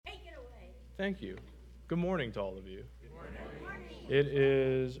Thank you. Good morning to all of you. Good morning. It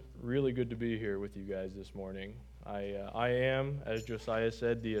is really good to be here with you guys this morning. I am, as Josiah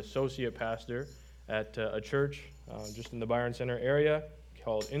said, the associate pastor at a church just in the Byron Center area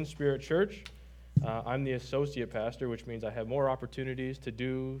called In Spirit Church. I'm the associate pastor, which means I have more opportunities to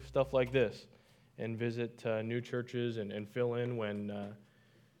do stuff like this and visit new churches and fill in when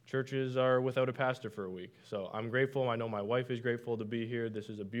churches are without a pastor for a week. So I'm grateful. I know my wife is grateful to be here. This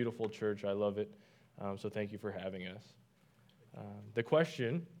is a beautiful church. I love it. So thank you for having us. The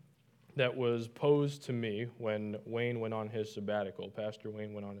question that was posed to me when Wayne went on his sabbatical, Pastor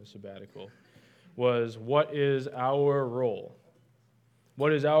Wayne went on his sabbatical, was what is our role?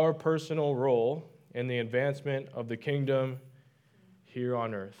 What is our personal role in the advancement of the kingdom here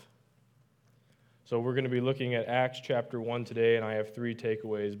on earth? So we're going to be looking at Acts chapter 1 today, and I have 3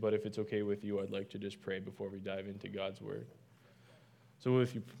 takeaways, but if it's okay with you, I'd like to just pray before we dive into God's word. So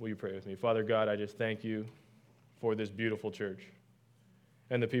will you pray with me? Father God, I just thank you for this beautiful church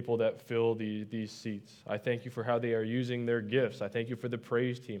and the people that fill these seats. I thank you for how they are using their gifts. I thank you for the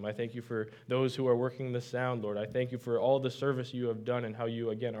praise team. I thank you for those who are working the sound, Lord. I thank you for all the service you have done and how you,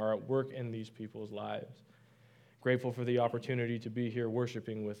 again, are at work in these people's lives. Grateful for the opportunity to be here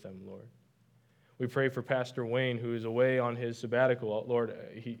worshiping with them, Lord. We pray for Pastor Wayne, who is away on his sabbatical. Lord,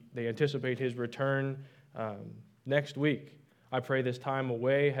 they anticipate his return next week. I pray this time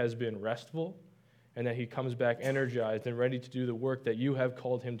away has been restful and that he comes back energized and ready to do the work that you have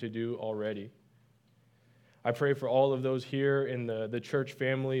called him to do already. I pray for all of those here in the church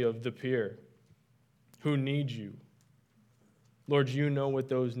family of the Pier who need you. Lord, you know what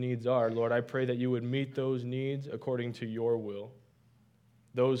those needs are. Lord, I pray that you would meet those needs according to your will.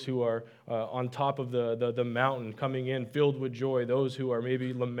 Those who are on top of the mountain coming in filled with joy, those who are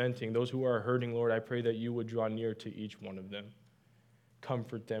maybe lamenting, those who are hurting, Lord, I pray that you would draw near to each one of them.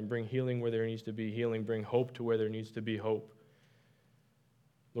 Comfort them, bring healing where there needs to be healing, bring hope to where there needs to be hope.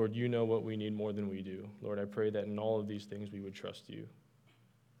 Lord, you know what we need more than we do. Lord, I pray that in all of these things we would trust you.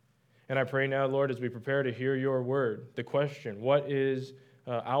 And I pray now, Lord, as we prepare to hear your word, the question, what is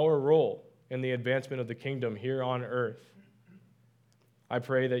our role in the advancement of the kingdom here on earth? I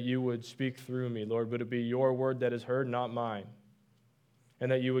pray that you would speak through me, Lord. Would it be your word that is heard, not mine?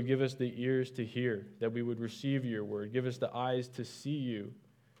 And that you would give us the ears to hear, that we would receive your word. Give us the eyes to see you,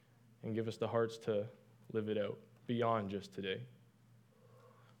 and give us the hearts to live it out beyond just today.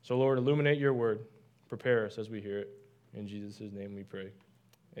 So, Lord, illuminate your word. Prepare us as we hear it. In Jesus' name we pray.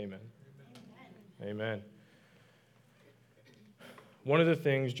 Amen. Amen. One of the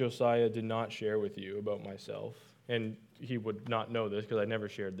things Josiah did not share with you about myself, and he would not know this because I never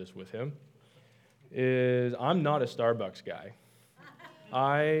shared this with him, is I'm not a Starbucks guy.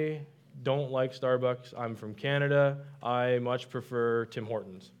 I don't like Starbucks. I'm from Canada. I much prefer Tim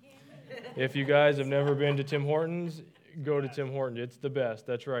Hortons. If you guys have never been to Tim Hortons, go to Tim Hortons. It's the best.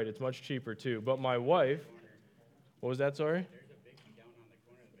 That's right. It's much cheaper too. But my wife, what was that, sorry? There's a Big B down on the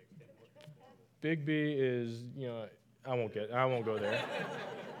corner that makes Tim Hortons. Big B is, I won't go there.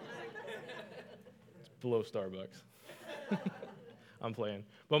 It's below Starbucks. I'm playing.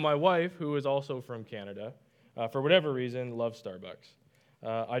 But my wife, who is also from Canada, for whatever reason, loves Starbucks.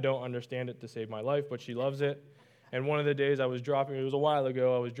 I don't understand it to save my life, but she loves it. And one of the days it was a while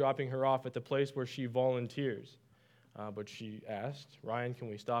ago, I was dropping her off at the place where she volunteers. But she asked, Ryan, can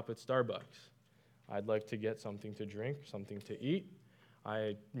we stop at Starbucks? I'd like to get something to drink, something to eat.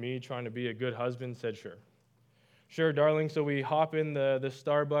 Me trying to be a good husband, said sure. Sure, darling. So we hop in the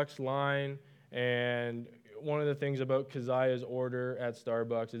Starbucks line, and one of the things about Keziah's order at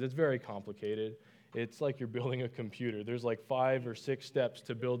Starbucks is it's very complicated. It's like you're building a computer. There's like 5 or 6 steps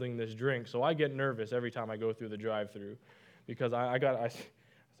to building this drink. So I get nervous every time I go through the drive-thru because I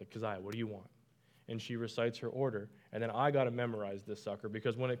said, Keziah, what do you want? And she recites her order. And then I got to memorize this sucker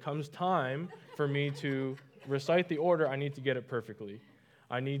because when it comes time for me to recite the order, I need to get it perfectly.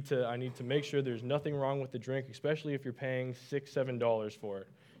 I need to make sure there's nothing wrong with the drink, especially if you're paying $6, $7 for it.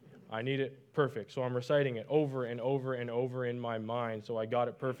 I need it perfect. So I'm reciting it over and over and over in my mind, so I got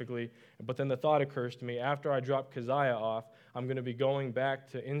it perfectly. But then the thought occurs to me, after I drop Keziah off, I'm going to be going back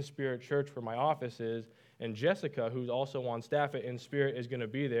to In Spirit Church where my office is, and Jessica, who's also on staff at In Spirit, is going to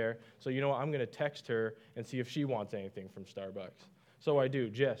be there. So you know what? I'm going to text her and see if she wants anything from Starbucks. So I do.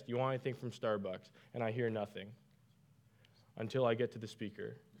 Jess, do you want anything from Starbucks? And I hear nothing until I get to the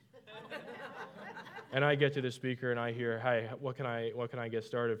speaker. And I get to the speaker and I hear, "Hi, what can I get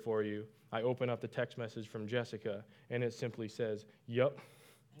started for you?" I open up the text message from Jessica and it simply says, "Yup."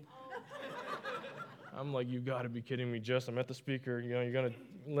 I'm like, "You got to be kidding me, Jess. I'm at the speaker. You're going to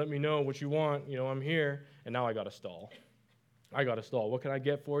let me know what you want. I'm here." And now I got to stall. I got a stall. What can I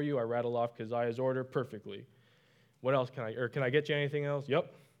get for you? I rattle off Keziah's order perfectly. What else can I get you anything else?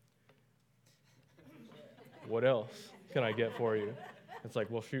 Yep. What else can I get for you? It's like,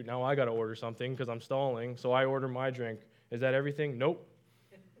 well, shoot, now I got to order something because I'm stalling, so I order my drink. Is that everything? Nope.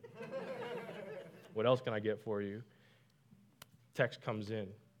 What else can I get for you? Text comes in.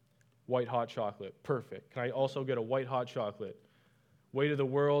 White hot chocolate. Perfect. Can I also get a white hot chocolate? Weight of the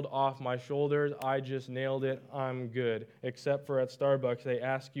world off my shoulders. I just nailed it. I'm good. Except for at Starbucks, they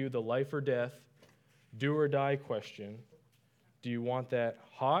ask you the life or death, do or die question. Do you want that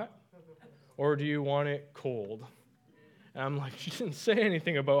hot or do you want it cold? And I'm like, she didn't say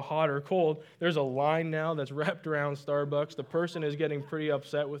anything about hot or cold. There's a line now that's wrapped around Starbucks. The person is getting pretty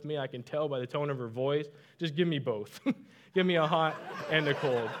upset with me. I can tell by the tone of her voice. Just give me both. Give me a hot and a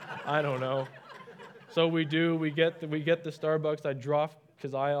cold. I don't know. So we get the Starbucks. I drop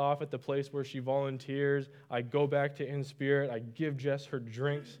Keziah off at the place where she volunteers. I go back to In Spirit. I give Jess her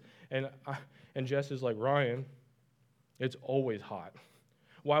drinks. And Jess is like, Ryan, it's always hot.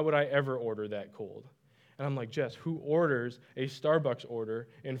 Why would I ever order that cold? And I'm like, Jess, who orders a Starbucks order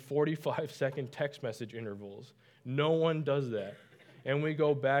in 45-second text message intervals? No one does that. And we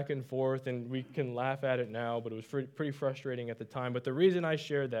go back and forth, and we can laugh at it now, but it was pretty frustrating at the time. But the reason I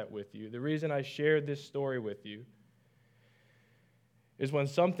shared that with you, the reason I shared this story with you, is when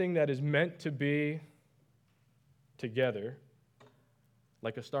something that is meant to be together,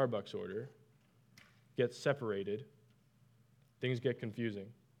 like a Starbucks order, gets separated, things get confusing.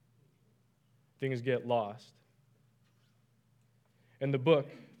 Things get lost. And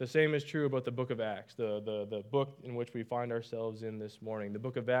the same is true about the book of Acts, the book in which we find ourselves in this morning. The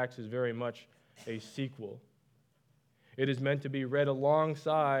book of Acts is very much a sequel. It is meant to be read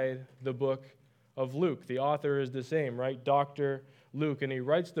alongside the book of Luke. The author is the same, right? Dr. Luke, and he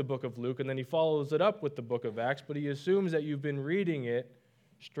writes the book of Luke, and then he follows it up with the book of Acts, but he assumes that you've been reading it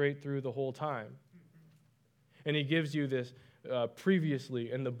straight through the whole time. And he gives you this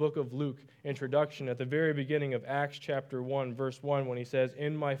previously in the book of Luke introduction at the very beginning of Acts chapter 1, verse 1, when he says,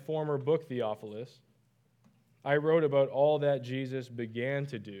 "In my former book, Theophilus, I wrote about all that Jesus began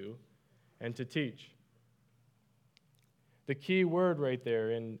to do and to teach." The key word right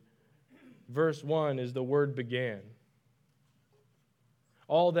there in verse 1 is the word began.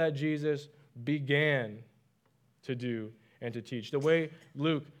 All that Jesus began to do and to teach. The way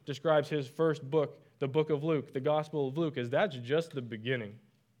Luke describes his first book, the book of Luke, the Gospel of Luke, is that's just the beginning.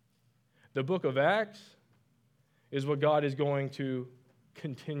 The book of Acts is what God is going to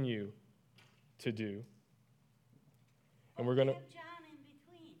continue to do. And we're going to... John in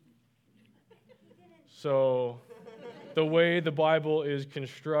between. So the way the Bible is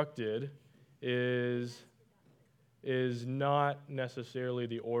constructed is not necessarily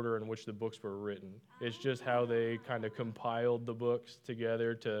the order in which the books were written. It's just how they kind of compiled the books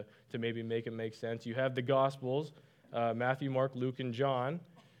together to maybe make it make sense. You have the Gospels, Matthew, Mark, Luke, and John,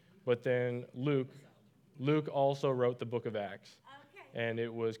 but then Luke also wrote the book of Acts. Okay. And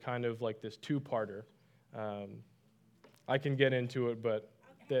it was kind of like this two-parter. I can get into it, but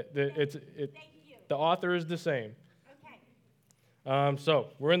the author is the same. Okay. So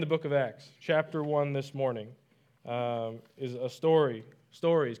we're in the book of Acts, chapter 1 this morning. Is a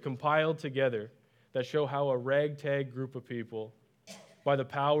stories compiled together that show how a ragtag group of people, by the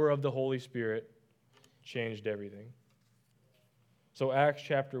power of the Holy Spirit, changed everything. So Acts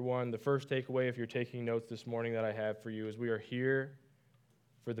chapter 1, the first takeaway, if you're taking notes this morning that I have for you, is we are here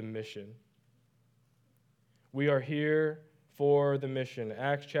for the mission. We are here for the mission.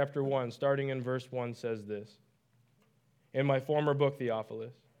 Acts chapter 1, starting in verse 1, says this: "In my former book,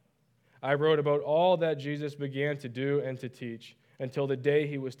 Theophilus, I wrote about all that Jesus began to do and to teach until the day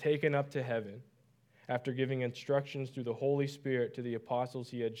he was taken up to heaven, after giving instructions through the Holy Spirit to the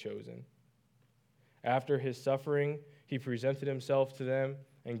apostles he had chosen. After his suffering, he presented himself to them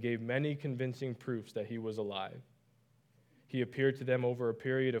and gave many convincing proofs that he was alive. He appeared to them over a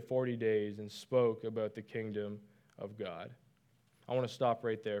period of 40 days and spoke about the kingdom of God." I want to stop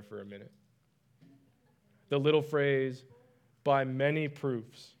right there for a minute. The little phrase, "by many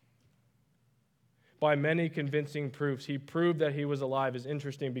proofs." By many convincing proofs, he proved that he was alive, is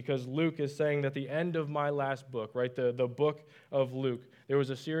interesting because Luke is saying that the end of my last book, right, the book of Luke, there was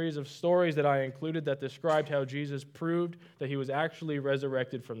a series of stories that I included that described how Jesus proved that he was actually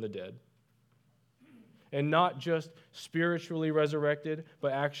resurrected from the dead. And not just spiritually resurrected,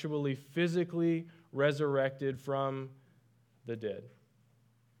 but actually physically resurrected from the dead.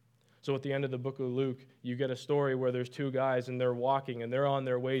 So at the end of the book of Luke, you get a story where there's two guys and they're walking and they're on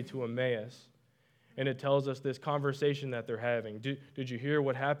their way to Emmaus. And it tells us this conversation that they're having. Did you hear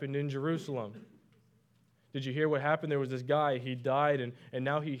what happened in Jerusalem? Did you hear what happened? There was this guy, he died, and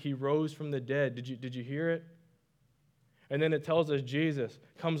now he rose from the dead. Did you hear it? And then it tells us Jesus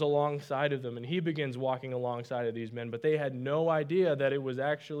comes alongside of them, and he begins walking alongside of these men, but they had no idea that it was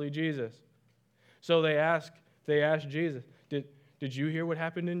actually Jesus. So they asked Jesus, did you hear what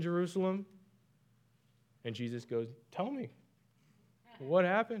happened in Jerusalem? And Jesus goes, tell me, what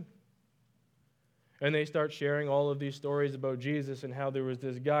happened? And they start sharing all of these stories about Jesus and how there was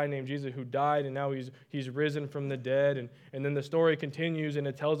this guy named Jesus who died, and now he's risen from the dead. And then the story continues, and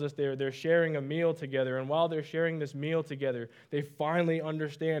it tells us they're sharing a meal together. And while they're sharing this meal together, they finally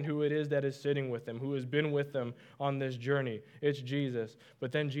understand who it is that is sitting with them, who has been with them on this journey. It's Jesus.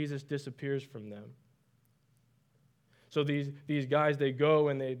 But then Jesus disappears from them. So these guys, they go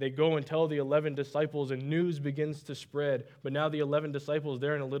and tell the 11 disciples, and news begins to spread. But now the 11 disciples,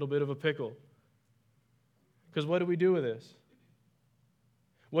 they're in a little bit of a pickle. Because what do we do with this?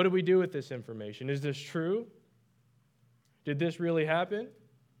 What do we do with this information? Is this true? Did this really happen?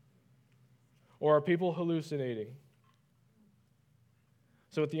 Or are people hallucinating?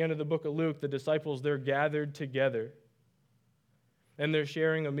 So at the end of the book of Luke, the disciples, they're gathered together. And they're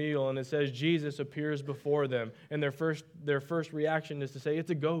sharing a meal, and it says Jesus appears before them. And their first reaction is to say,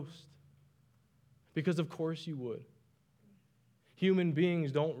 it's a ghost. Because of course you would. Human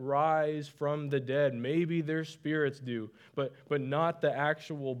beings don't rise from the dead. Maybe their spirits do, but not the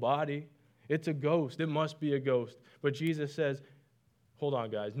actual body. It's a ghost. It must be a ghost. But Jesus says, hold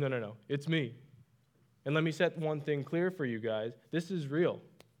on, guys. No. It's me. And let me set one thing clear for you guys. This is real.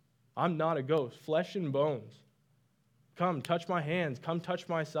 I'm not a ghost. Flesh and bones. Come, touch my hands. Come, touch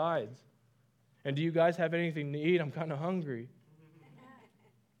my sides. And do you guys have anything to eat? I'm kind of hungry.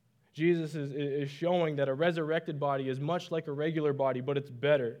 Jesus is showing that a resurrected body is much like a regular body, but it's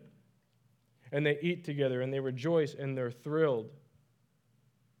better. And they eat together, and they rejoice, and they're thrilled.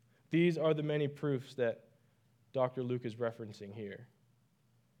 These are the many proofs that Dr. Luke is referencing here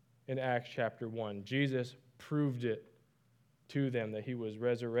in Acts chapter 1. Jesus proved it to them that he was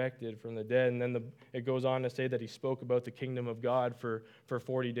resurrected from the dead. And then it goes on to say that he spoke about the kingdom of God for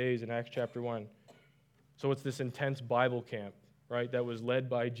 40 days in Acts chapter 1. So it's this intense Bible camp, right, that was led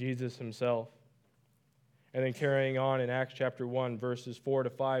by Jesus himself. And then carrying on in Acts chapter 1, verses 4 to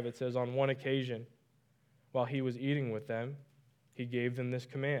 5, it says, on one occasion, while he was eating with them, he gave them this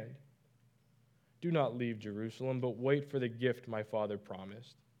command: do not leave Jerusalem, but wait for the gift my Father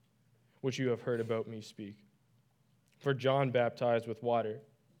promised, which you have heard about me speak. For John baptized with water,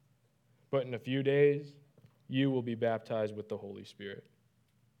 but in a few days you will be baptized with the Holy Spirit.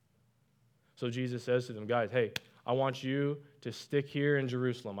 So Jesus says to them, guys, hey, I want you to stick here in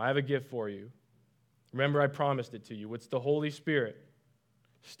Jerusalem. I have a gift for you. Remember, I promised it to you. It's the Holy Spirit.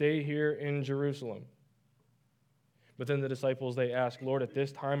 Stay here in Jerusalem. But then the disciples, they ask, Lord, at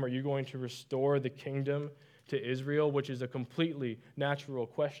this time, are you going to restore the kingdom to Israel? Which is a completely natural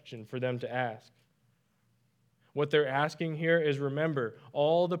question for them to ask. What they're asking here is, remember,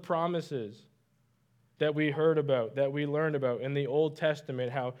 all the promises that we heard about, that we learned about in the Old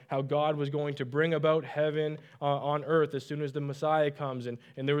Testament, how God was going to bring about heaven on earth as soon as the Messiah comes, and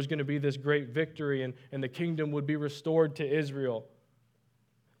there was going to be this great victory, and the kingdom would be restored to Israel.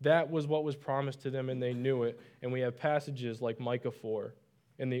 That was what was promised to them, and they knew it. And we have passages like Micah 4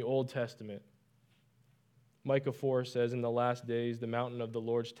 in the Old Testament. Micah 4 says, in the last days, the mountain of the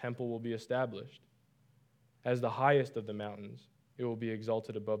Lord's temple will be established. As the highest of the mountains, it will be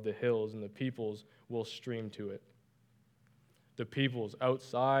exalted above the hills, and the peoples will stream to it. The peoples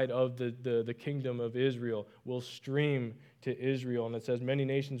outside of the kingdom of Israel will stream to Israel. And it says, many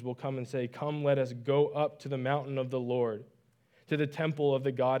nations will come and say, come, let us go up to the mountain of the Lord, to the temple of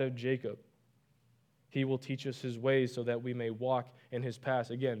the God of Jacob. He will teach us his ways so that we may walk in his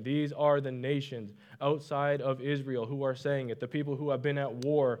paths. Again, these are the nations outside of Israel who are saying it. The people who have been at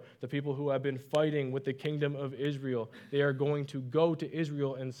war, the people who have been fighting with the kingdom of Israel. They are going to go to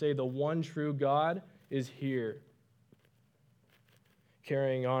Israel and say the one true God is here.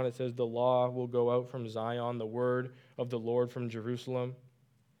 Carrying on, it says the law will go out from Zion, the word of the Lord from Jerusalem.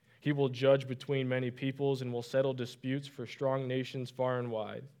 He will judge between many peoples and will settle disputes for strong nations far and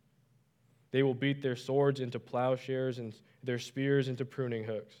wide. They will beat their swords into plowshares and their spears into pruning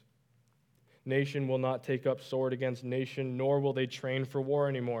hooks. Nation will not take up sword against nation, nor will they train for war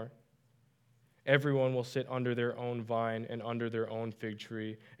anymore. Everyone will sit under their own vine and under their own fig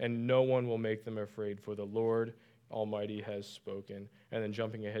tree, and no one will make them afraid, for the Lord Almighty has spoken. And then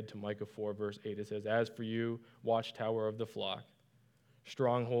jumping ahead to Micah 4, verse 8, it says, as for you, watchtower of the flock,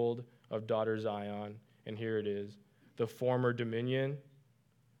 stronghold of daughter Zion, and here it is, the former dominion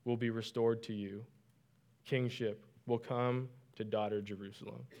will be restored to you. Kingship will come to daughter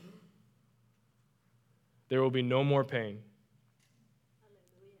Jerusalem. There will be no more pain.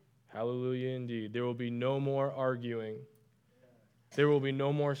 Hallelujah indeed. There will be no more arguing. There will be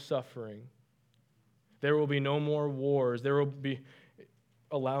no more suffering. There will be no more wars. There will be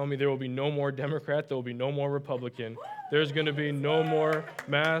no more Democrat. There will be no more Republican. There's going to be no more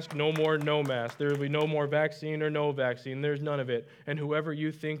mask, no more no mask. There will be no more vaccine or no vaccine. There's none of it. And whoever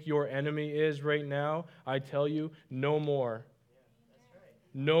you think your enemy is right now, I tell you, no more.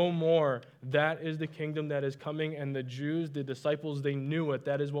 No more. That is the kingdom that is coming, and the Jews, the disciples, they knew it.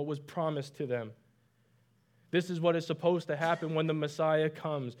 That is what was promised to them. This is what is supposed to happen when the Messiah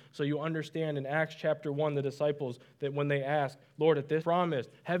comes. So you understand in Acts chapter 1, the disciples, that when they ask, Lord, at this promise,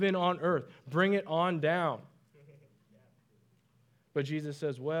 heaven on earth, bring it on down. But Jesus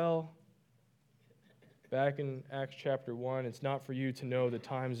says, well, back in Acts chapter 1, it's not for you to know the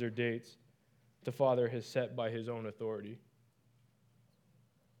times or dates the Father has set by his own authority.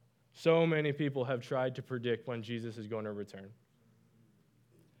 So many people have tried to predict when Jesus is going to return.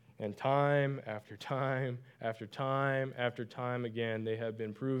 And time after time after time after time again, they have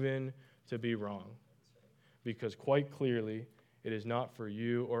been proven to be wrong. Because quite clearly, it is not for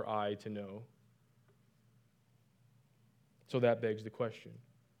you or I to know. So that begs the question,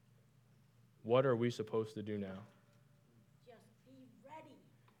 what are we supposed to do now? Just be ready.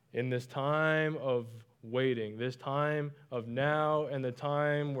 In this time of waiting, this time of now and the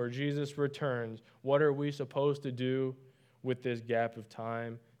time where Jesus returns, what are we supposed to do with this gap of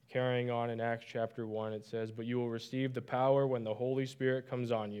time? Carrying on in Acts chapter 1, it says, but you will receive the power when the Holy Spirit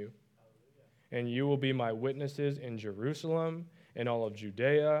comes on you. And you will be my witnesses in Jerusalem, and all of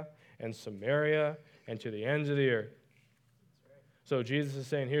Judea, and Samaria, and to the ends of the earth. So Jesus is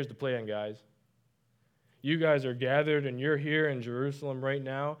saying, here's the plan, guys. You guys are gathered, and you're here in Jerusalem right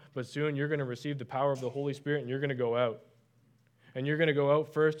now, but soon you're going to receive the power of the Holy Spirit, and you're going to go out. And you're going to go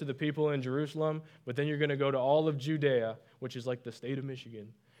out first to the people in Jerusalem, but then you're going to go to all of Judea, which is like the state of Michigan.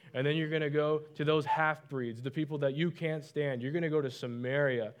 And then you're going to go to those half-breeds, the people that you can't stand. You're going to go to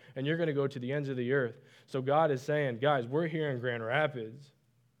Samaria, and you're going to go to the ends of the earth. So God is saying, guys, we're here in Grand Rapids.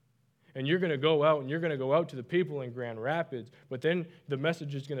 And you're going to go out, and you're going to go out to the people in Grand Rapids. But then the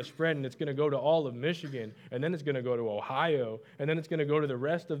message is going to spread, and it's going to go to all of Michigan. And then it's going to go to Ohio. And then it's going to go to the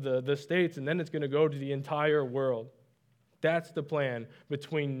rest of the states. And then it's going to go to the entire world. That's the plan.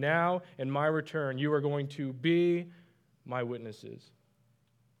 Between now and my return, you are going to be my witnesses.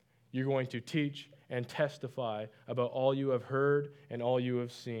 You're going to teach and testify about all you have heard and all you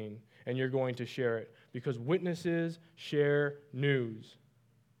have seen. And you're going to share it. Because witnesses share news.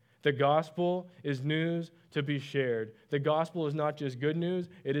 The gospel is news to be shared. The gospel is not just good news,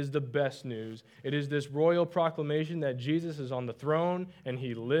 it is the best news. It is this royal proclamation that Jesus is on the throne and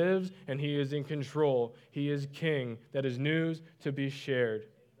he lives and he is in control. He is king. That is news to be shared.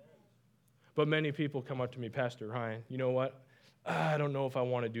 But many people come up to me, Pastor Ryan, you know what? I don't know if I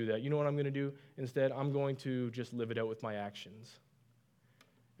want to do that. You know what I'm going to do? Instead, I'm going to just live it out with my actions.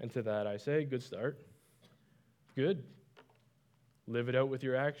 And to that I say, good start. Good. Live it out with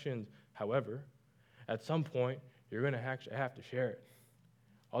your actions. However, at some point, you're going to have to share it.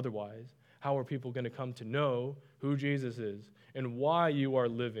 Otherwise, how are people going to come to know who Jesus is and why you are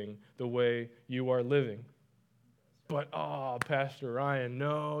living the way you are living? But, Pastor Ryan,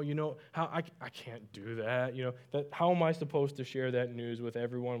 no, how I can't do that. How am I supposed to share that news with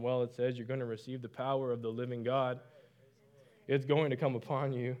everyone? Well, it says you're going to receive the power of the living God. It's going to come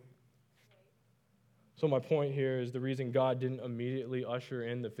upon you. So my point here is the reason God didn't immediately usher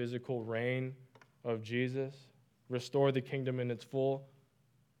in the physical reign of Jesus, restore the kingdom in its full,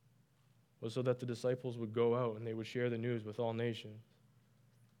 was so that the disciples would go out and they would share the news with all nations.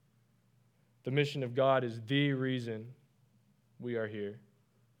 The mission of God is the reason we are here.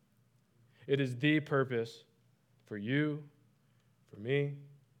 It is the purpose for you, for me,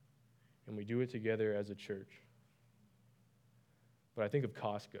 and we do it together as a church. But I think of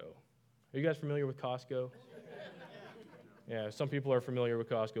Costco. Are you guys familiar with Costco? Yeah, some people are familiar with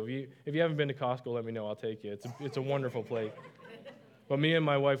Costco. If you haven't been to Costco, let me know. I'll take you. It's a wonderful place. But me and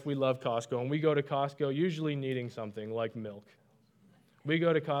my wife, we love Costco, and we go to Costco usually needing something like milk. We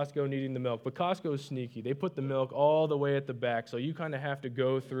go to Costco needing the milk, but Costco's sneaky. They put the milk all the way at the back, so you kind of have to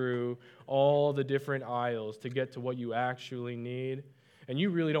go through all the different aisles to get to what you actually need. And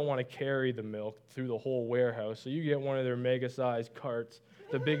you really don't want to carry the milk through the whole warehouse, so you get one of their mega-sized carts,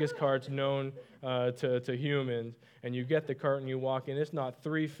 the biggest carts known to humans, and you get the cart and you walk in. It's not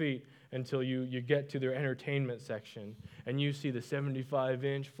 3 feet until you get to their entertainment section, and you see the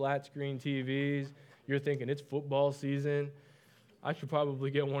 75-inch flat-screen TVs. You're thinking, it's football season. I should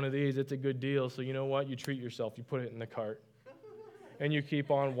probably get one of these. It's a good deal. So you know what? You treat yourself. You put it in the cart. and you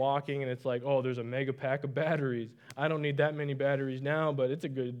keep on walking, and it's like, oh, there's a mega pack of batteries. I don't need that many batteries now, but it's a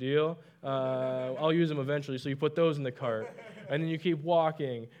good deal. I'll use them eventually. So you put those in the cart. And then you keep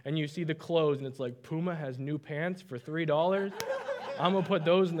walking, and you see the clothes, and it's like, Puma has new pants for $3? I'm going to put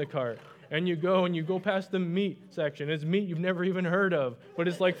those in the cart. And you go past the meat section. It's meat you've never even heard of, but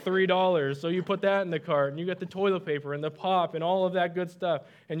it's like $3. So you put that in the cart, and you get the toilet paper and the pop and all of that good stuff.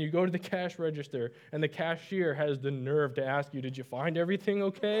 And you go to the cash register, and the cashier has the nerve to ask you, did you find everything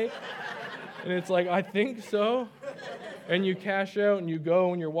okay? And it's like, I think so. And you cash out, and you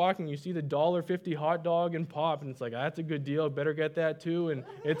go, and you're walking, you see the $1.50 hot dog and pop, and it's like, that's a good deal, better get that too. And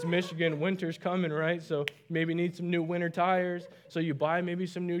it's Michigan, winter's coming, right? So maybe need some new winter tires. So you buy maybe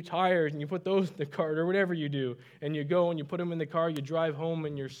some new tires, and you put those in the cart, or whatever you do. And you go, and you put them in the car, you drive home,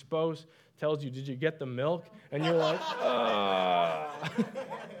 and your spouse tells you, did you get the milk? And you're like, ah.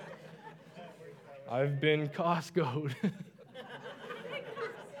 I've been Costco'd.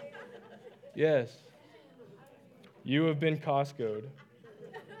 Yes. You have been Costco'd.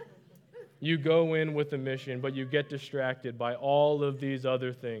 You go in with a mission, but you get distracted by all of these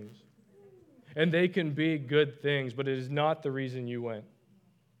other things. And they can be good things, but it is not the reason you went.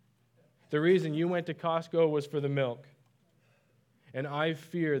 The reason you went to Costco was for the milk. And I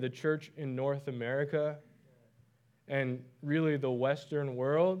fear the church in North America and really the Western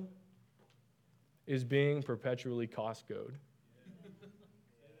world is being perpetually Costco'd.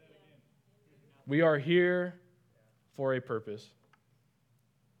 We are here for a purpose,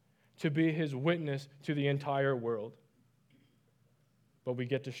 to be his witness to the entire world. But we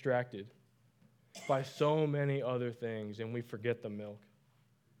get distracted by so many other things, and we forget the milk.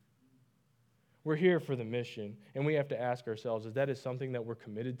 We're here for the mission, and we have to ask ourselves, is that something that we're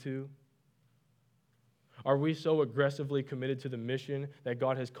committed to? Are we so aggressively committed to the mission that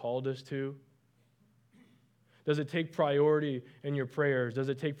God has called us to? Does it take priority in your prayers? Does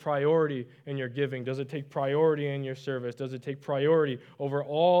it take priority in your giving? Does it take priority in your service? Does it take priority over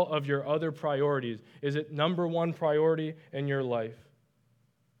all of your other priorities? Is it number one priority in your life?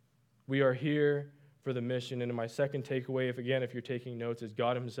 We are here for the mission. And my second takeaway, if you're taking notes, is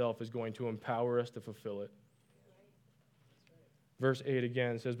God himself is going to empower us to fulfill it. Verse 8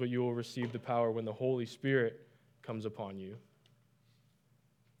 again says, but you will receive the power when the Holy Spirit comes upon you.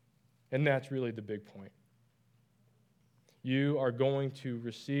 And that's really the big point. You are going to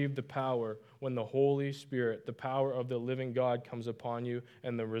receive the power when the Holy Spirit, the power of the living God, comes upon you,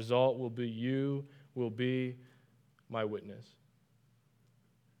 and the result will be you will be my witness.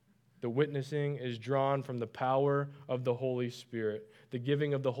 The witnessing is drawn from the power of the Holy Spirit. The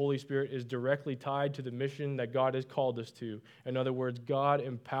giving of the Holy Spirit is directly tied to the mission that God has called us to. In other words, God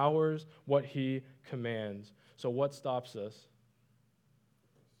empowers what he commands. So what stops us?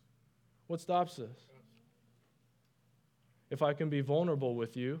 What stops us? If I can be vulnerable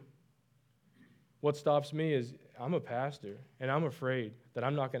with you, what stops me is I'm a pastor, and I'm afraid that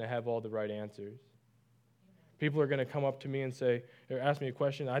I'm not going to have all the right answers. People are going to come up to me and say, or ask me a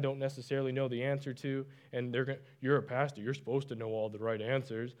question I don't necessarily know the answer to, and you're a pastor, you're supposed to know all the right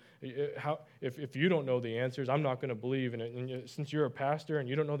answers. If you don't know the answers, I'm not going to believe in it. And since you're a pastor and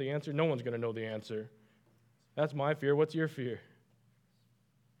you don't know the answer, no one's going to know the answer. That's my fear. What's your fear?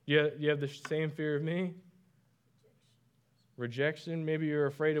 You have the same fear of me? Rejection. Maybe you're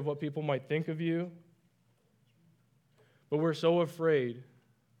afraid of what people might think of you. But we're so afraid.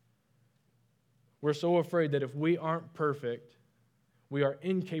 We're so afraid that if we aren't perfect, we are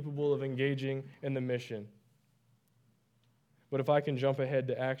incapable of engaging in the mission. But if I can jump ahead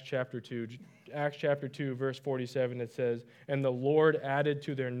to Acts chapter 2, verse 47, it says, and the Lord added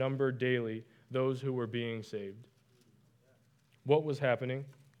to their number daily those who were being saved. What was happening?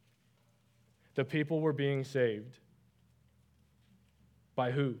 The people were being saved. By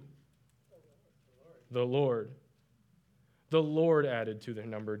who? The Lord. The Lord added to their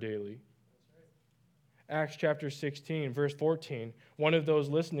number daily. Acts chapter 16, verse 14. One of those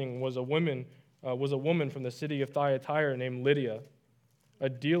listening was a woman from the city of Thyatira named Lydia, a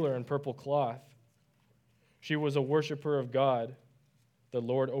dealer in purple cloth. She was a worshiper of God. The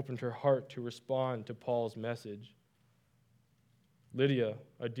Lord opened her heart to respond to Paul's message. Lydia,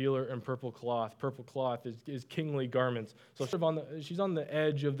 a dealer in purple cloth. Purple cloth is kingly garments. So she's on the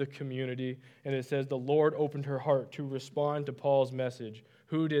edge of the community, and it says the Lord opened her heart to respond to Paul's message.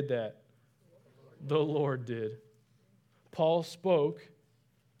 Who did that? The Lord did. Paul spoke,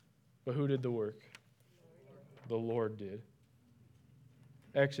 but who did the work? The Lord did.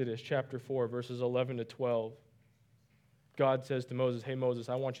 Exodus chapter 4, verses 11 to 12. God says to Moses, hey Moses,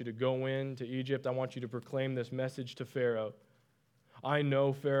 I want you to go into Egypt. I want you to proclaim this message to Pharaoh. I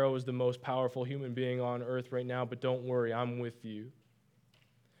know Pharaoh is the most powerful human being on earth right now, but don't worry, I'm with you.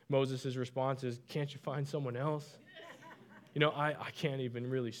 Moses' response is, can't you find someone else? I can't even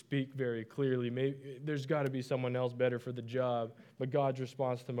really speak very clearly. Maybe there's got to be someone else better for the job. But God's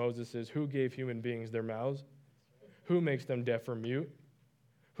response to Moses is, who gave human beings their mouths? Who makes them deaf or mute?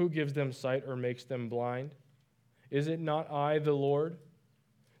 Who gives them sight or makes them blind? Is it not I, the Lord?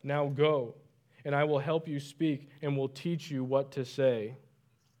 Now go, and I will help you speak and will teach you what to say.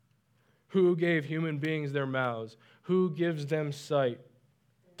 Who gave human beings their mouths? Who gives them sight?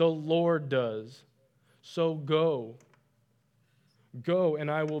 The Lord does. So go. Go, and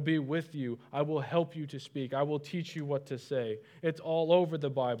I will be with you. I will help you to speak. I will teach you what to say. It's all over the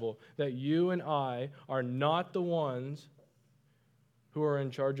Bible that you and I are not the ones who are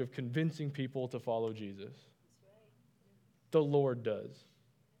in charge of convincing people to follow Jesus. The Lord does.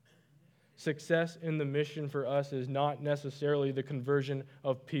 Success in the mission for us is not necessarily the conversion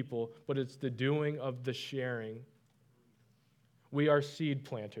of people, but it's the doing of the sharing. We are seed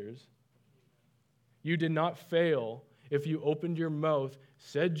planters. You did not fail if you opened your mouth,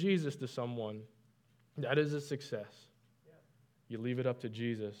 said Jesus to someone. That is a success. You leave it up to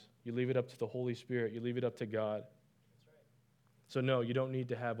Jesus. You leave it up to the Holy Spirit. You leave it up to God. So no, you don't need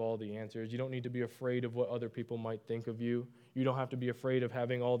to have all the answers. You don't need to be afraid of what other people might think of you. You don't have to be afraid of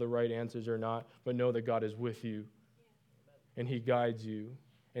having all the right answers or not, but know that God is with you. And He guides you,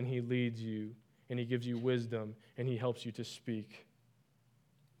 and He leads you, and He gives you wisdom, and He helps you to speak.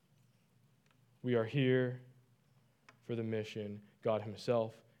 We are here for the mission. God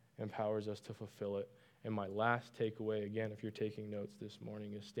Himself empowers us to fulfill it. And my last takeaway, again, if you're taking notes this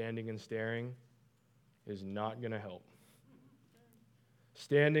morning, is standing and staring is not going to help.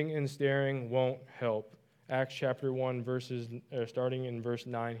 Standing and staring won't help. Acts chapter 1, starting in verse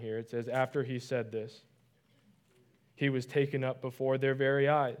 9 here, it says, after He said this, He was taken up before their very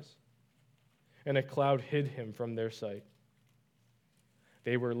eyes, and a cloud hid Him from their sight.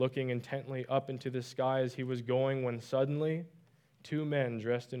 They were looking intently up into the sky as He was going, when suddenly 2 men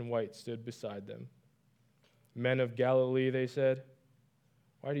dressed in white stood beside them. Men of Galilee, they said,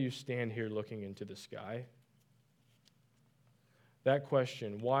 why do you stand here looking into the sky? That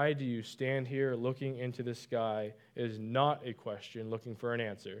question, why do you stand here looking into the sky, is not a question looking for an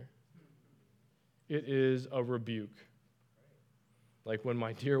answer. It is a rebuke. Like when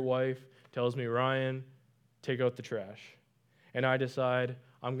my dear wife tells me, Ryan, take out the trash. And I decide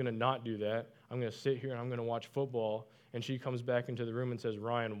I'm going to not do that. I'm going to sit here and I'm going to watch football. And she comes back into the room and says,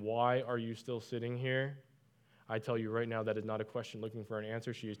 Ryan, why are you still sitting here? I tell you right now that is not a question looking for an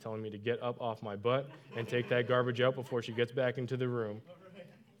answer. She is telling me to get up off my butt and take that garbage out before she gets back into the room.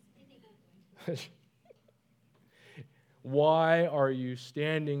 Why are you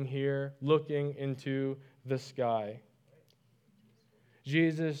standing here looking into the sky?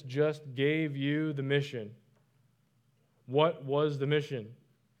 Jesus just gave you the mission. What was the mission?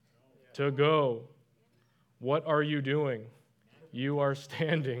 To go. What are you doing? You are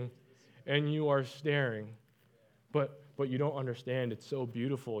standing and you are staring. But you don't understand. It's so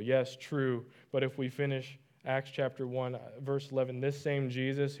beautiful. Yes, true. But if we finish Acts chapter 1, verse 11, this same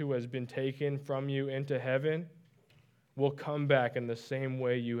Jesus who has been taken from you into heaven will come back in the same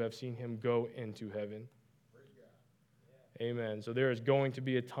way you have seen Him go into heaven. Amen. So there is going to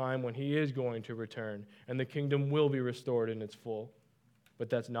be a time when He is going to return, and the kingdom will be restored in its full. But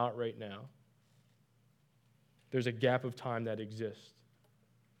that's not right now. There's a gap of time that exists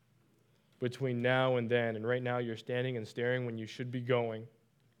between now and then, and right now you're standing and staring when you should be going.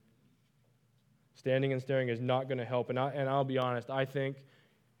 Standing and staring is not going to help, and I'll be honest, I think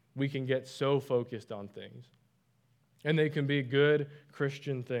we can get so focused on things, and they can be good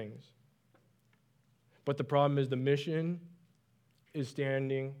Christian things. But the problem is the mission is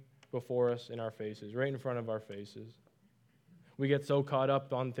standing before us in our faces, right in front of our faces. We get so caught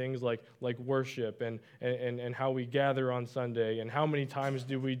up on things like worship and how we gather on Sunday and how many times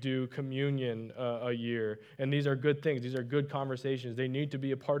do we do communion a year. And these are good things. These are good conversations. They need to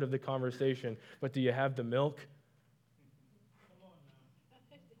be a part of the conversation. But do you have the milk?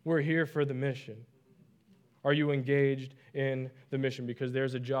 We're here for the mission. Are you engaged in the mission? Because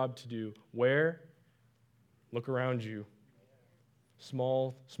there's a job to do. Where? Look around you.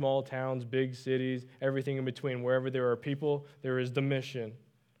 Small towns, big cities, everything in between. Wherever there are people, there is the mission.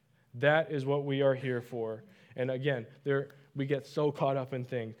 That is what we are here for. And again, we get so caught up in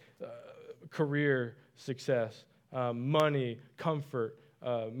things. Career success, money, comfort,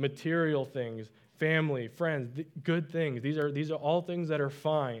 material things, family, friends, good things. These are all things that are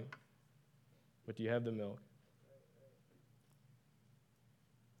fine. But do you have the milk?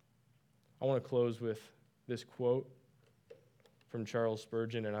 I want to close with this quote from Charles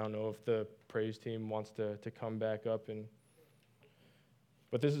Spurgeon, and I don't know if the praise team wants to come back up and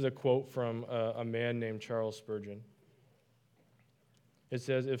But this is a quote from a man named Charles Spurgeon. It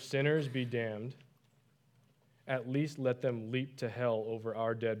says, "If sinners be damned, at least let them leap to hell over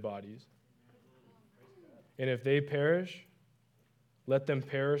our dead bodies. And if they perish, let them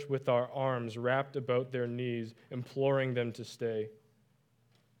perish with our arms wrapped about their knees, imploring them to stay.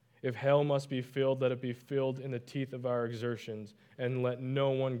 If hell must be filled, let it be filled in the teeth of our exertions, and let no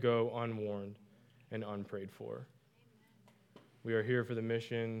one go unwarned and unprayed for." We are here for the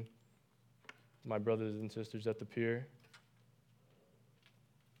mission, my brothers and sisters at the pier,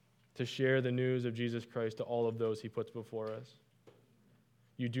 to share the news of Jesus Christ to all of those he puts before us.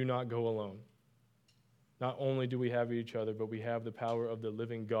 You do not go alone. Not only do we have each other, but we have the power of the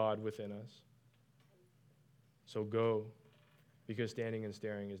living God within us. So go, because standing and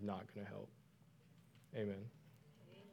staring is not going to help. Amen.